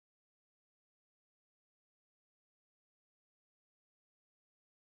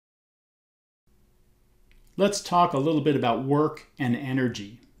let's talk a little bit about work and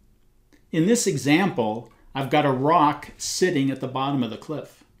energy. In this example, I've got a rock sitting at the bottom of the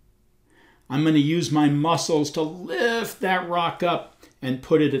cliff. I'm going to use my muscles to lift that rock up and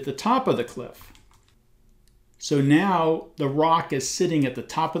put it at the top of the cliff. So now the rock is sitting at the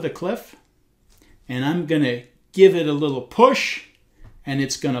top of the cliff, and I'm going to give it a little push, and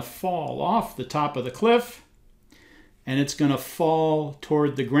it's going to fall off the top of the cliff, and it's going to fall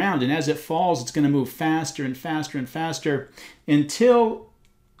toward the ground. And as it falls, it's going to move faster and faster and faster until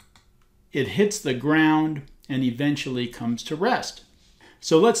it hits the ground and eventually comes to rest.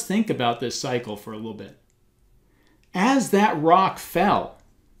 So let's think about this cycle for a little bit. As that rock fell,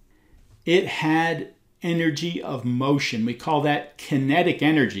 it had energy of motion. We call that kinetic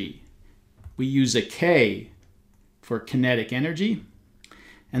energy. We use a K for kinetic energy.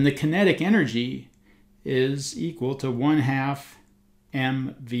 And the kinetic energy is equal to 1/2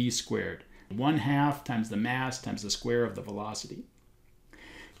 mv squared. 1/2 times the mass times the square of the velocity.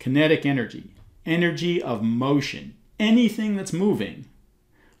 Kinetic energy, energy of motion. Anything that's moving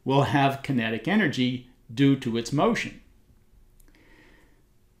will have kinetic energy due to its motion.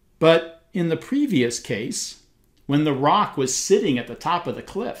 But in the previous case, when the rock was sitting at the top of the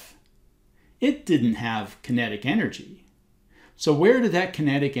cliff, it didn't have kinetic energy. So where did that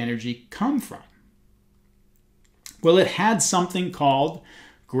kinetic energy come from? Well, it had something called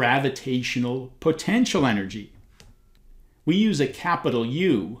gravitational potential energy. We use a capital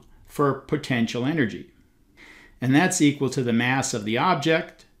U for potential energy. And that's equal to the mass of the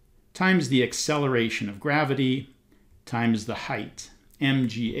object times the acceleration of gravity times the height,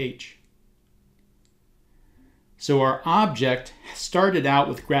 mgh. So our object started out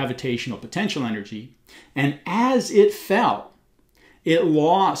with gravitational potential energy, and as it fell, it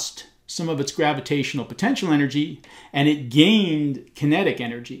lost some of its gravitational potential energy and it gained kinetic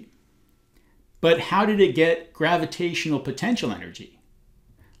energy. But how did it get gravitational potential energy?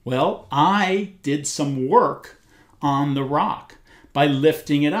 Well, I did some work on the rock by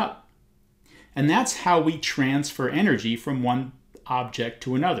lifting it up. And that's how we transfer energy from one object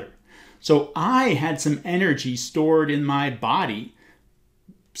to another. So I had some energy stored in my body,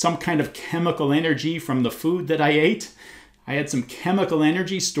 some kind of chemical energy from the food that I ate. I had some chemical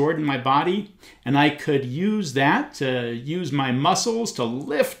energy stored in my body, and I could use that to use my muscles to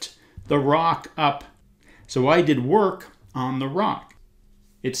lift the rock up. So I did work on the rock.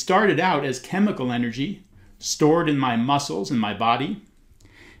 It started out as chemical energy stored in my muscles and my body,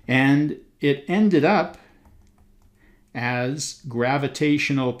 and it ended up as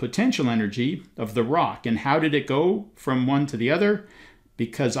gravitational potential energy of the rock. And how did it go from one to the other?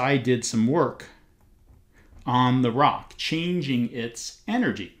 Because I did some work on the rock, changing its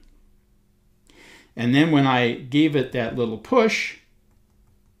energy. And then when I gave it that little push,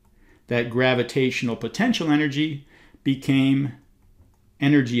 that gravitational potential energy became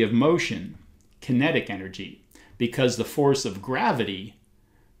energy of motion, kinetic energy, because the force of gravity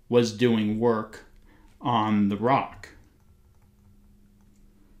was doing work on the rock.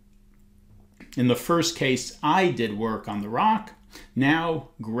 In the first case, I did work on the rock. Now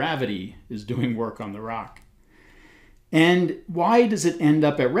gravity is doing work on the rock. And why does it end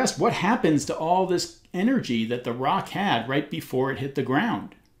up at rest? What happens to all this energy that the rock had right before it hit the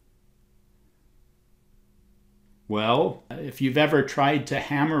ground? Well, if you've ever tried to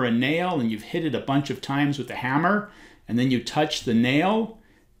hammer a nail and you've hit it a bunch of times with a hammer, and then you touch the nail,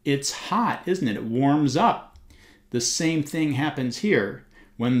 it's hot, isn't it? It warms up. The same thing happens here.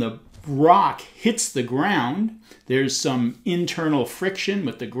 When the rock hits the ground, there's some internal friction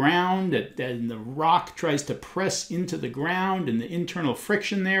with the ground, and the rock tries to press into the ground and the internal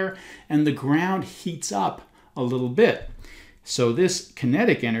friction there, and the ground heats up a little bit. So this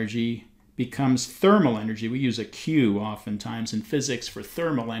kinetic energy becomes thermal energy. We use a Q oftentimes in physics for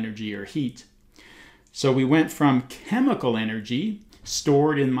thermal energy or heat. So we went from chemical energy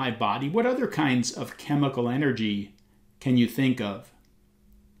stored in my body. What other kinds of chemical energy can you think of?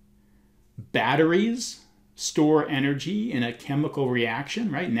 Batteries store energy in a chemical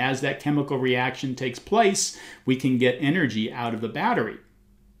reaction, right? And as that chemical reaction takes place, we can get energy out of the battery.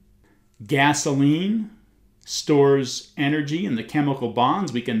 Gasoline stores energy in the chemical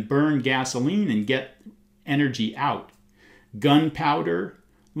bonds. We can burn gasoline and get energy out. Gunpowder,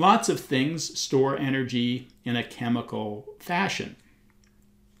 lots of things store energy in a chemical fashion.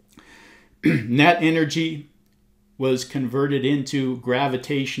 That energy was converted into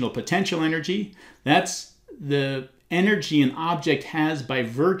gravitational potential energy. That's the energy an object has by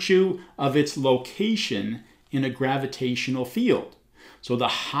virtue of its location in a gravitational field. So the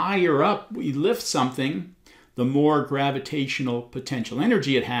higher up we lift something, the more gravitational potential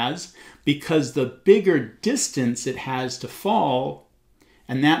energy it has, because the bigger distance it has to fall,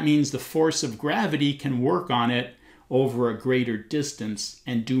 and that means the force of gravity can work on it over a greater distance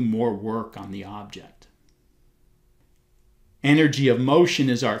and do more work on the object. Energy of motion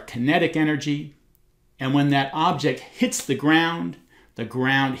is our kinetic energy, and when that object hits the ground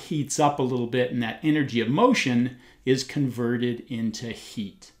heats up a little bit, and that energy of motion is converted into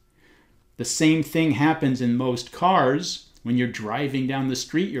heat. The same thing happens in most cars. When you're driving down the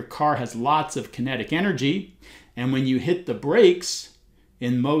street, your car has lots of kinetic energy, and when you hit the brakes,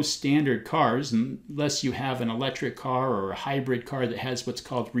 in most standard cars, unless you have an electric car or a hybrid car that has what's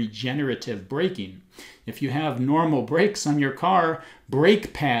called regenerative braking. If you have normal brakes on your car,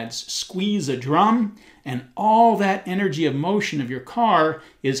 brake pads squeeze a drum, and all that energy of motion of your car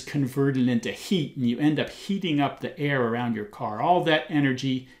is converted into heat, and you end up heating up the air around your car. All that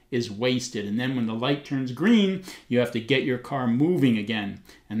energy is wasted, and then when the light turns green, you have to get your car moving again,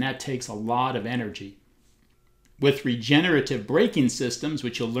 and that takes a lot of energy. With regenerative braking systems,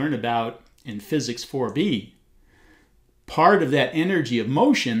 which you'll learn about in physics 4b, part of that energy of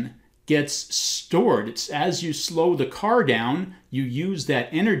motion gets stored. It's as you slow the car down, you use that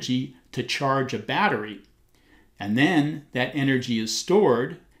energy to charge a battery. And then that energy is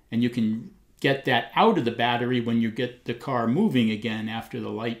stored, and you can get that out of the battery when you get the car moving again after the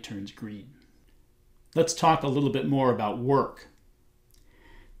light turns green. Let's talk a little bit more about work.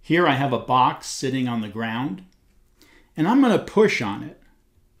 Here I have a box sitting on the ground, and I'm going to push on it.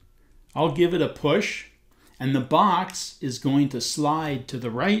 I'll give it a push, and the box is going to slide to the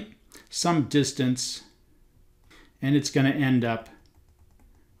right some distance, and it's going to end up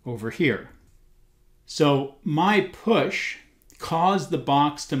over here. So my push caused the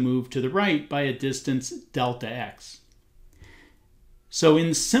box to move to the right by a distance delta x. So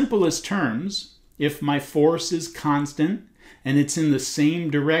in simplest terms, if my force is constant and it's in the same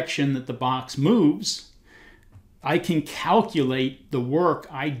direction that the box moves, I can calculate the work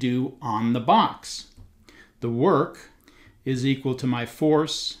I do on the box. The work is equal to my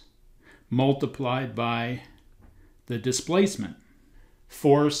force multiplied by the displacement.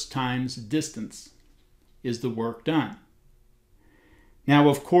 Force times distance is the work done. Now,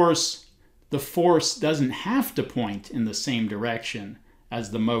 of course, the force doesn't have to point in the same direction as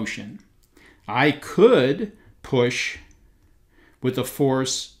the motion. I could push with a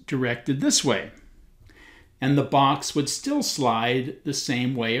force directed this way, and the box would still slide the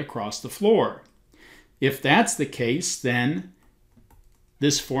same way across the floor. If that's the case, then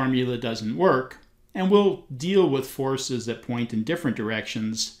this formula doesn't work, and we'll deal with forces that point in different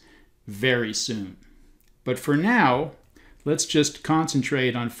directions very soon. But for now, let's just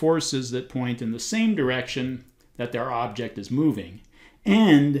concentrate on forces that point in the same direction that their object is moving,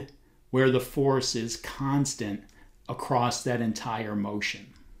 and where the force is constant across that entire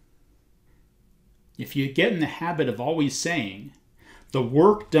motion. If you get in the habit of always saying the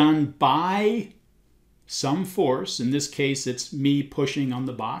work done by some force, in this case it's me pushing on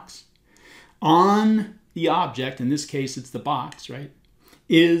the box, on the object, in this case it's the box, right,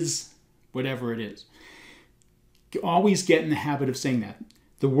 is whatever it is. Always get in the habit of saying that.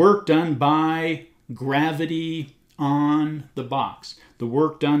 The work done by gravity on the box. The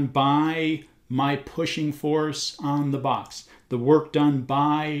work done by my pushing force on the box. The work done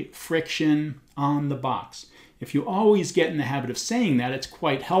by friction on the box. If you always get in the habit of saying that, it's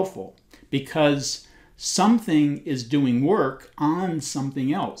quite helpful, because something is doing work on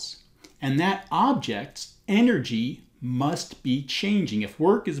something else, and that object's energy must be changing. If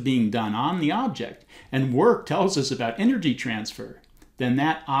work is being done on the object, and work tells us about energy transfer, then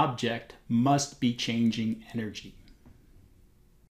that object must be changing energy.